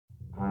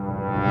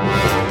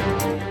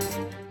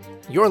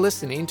You're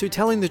listening to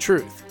Telling the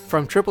Truth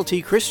from Triple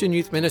T Christian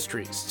Youth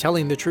Ministries,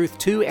 telling the truth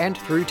to and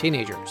through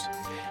teenagers.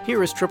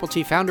 Here is Triple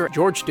T founder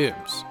George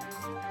Dooms.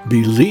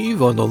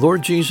 Believe on the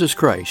Lord Jesus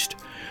Christ.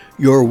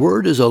 Your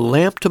word is a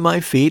lamp to my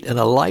feet and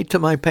a light to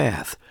my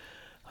path.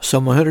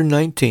 Psalm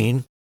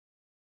 119,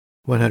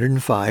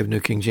 105, New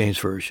King James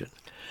Version.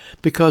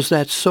 Because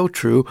that's so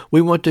true,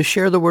 we want to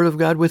share the Word of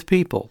God with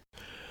people.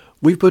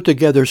 We've put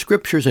together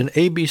scriptures in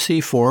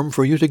ABC form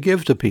for you to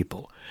give to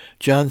people.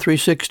 John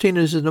 3:16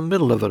 is in the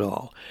middle of it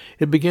all.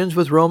 It begins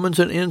with Romans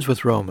and ends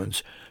with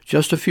Romans.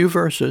 Just a few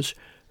verses,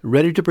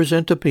 ready to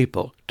present to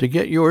people. To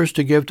get yours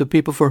to give to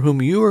people for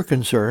whom you are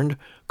concerned,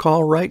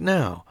 call right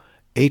now,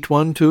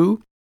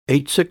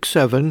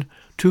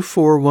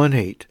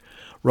 812-867-2418.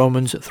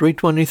 Romans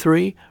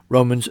 3:23,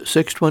 Romans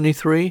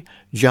 6:23,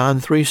 John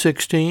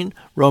 3:16,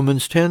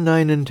 Romans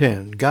 10:9 and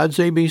 10. God's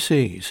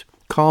ABCs.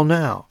 Call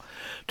now.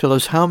 Tell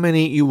us how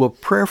many you will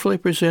prayerfully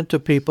present to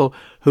people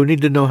who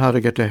need to know how to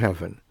get to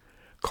heaven.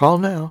 Call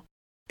now,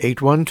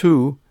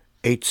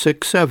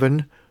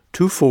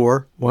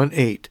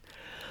 812-867-2418.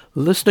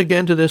 Listen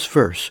again to this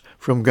verse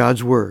from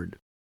God's Word.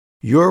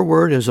 Your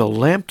word is a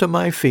lamp to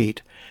my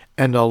feet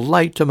and a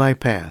light to my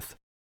path.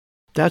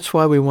 That's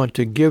why we want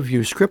to give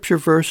you scripture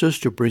verses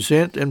to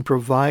present and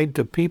provide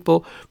to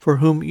people for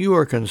whom you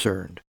are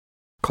concerned.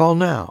 Call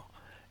now,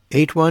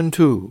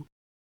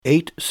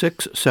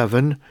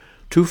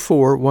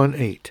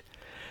 812-867-2418.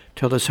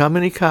 Tell us how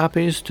many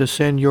copies to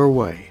send your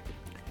way.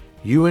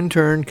 You in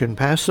turn can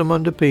pass them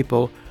on to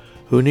people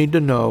who need to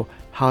know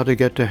how to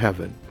get to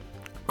heaven.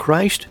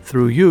 Christ,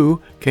 through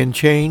you, can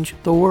change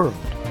the world.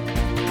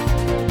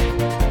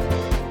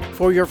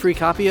 For your free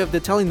copy of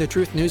the Telling the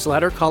Truth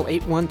newsletter, call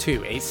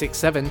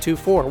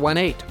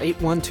 812-867-2418,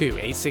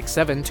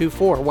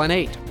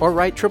 812-867-2418, or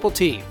write Triple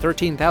T,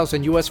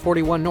 13,000 U.S.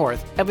 41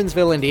 North,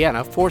 Evansville,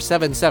 Indiana,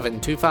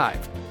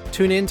 47725.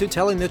 Tune in to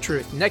Telling the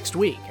Truth next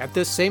week at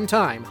this same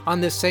time on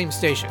this same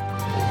station.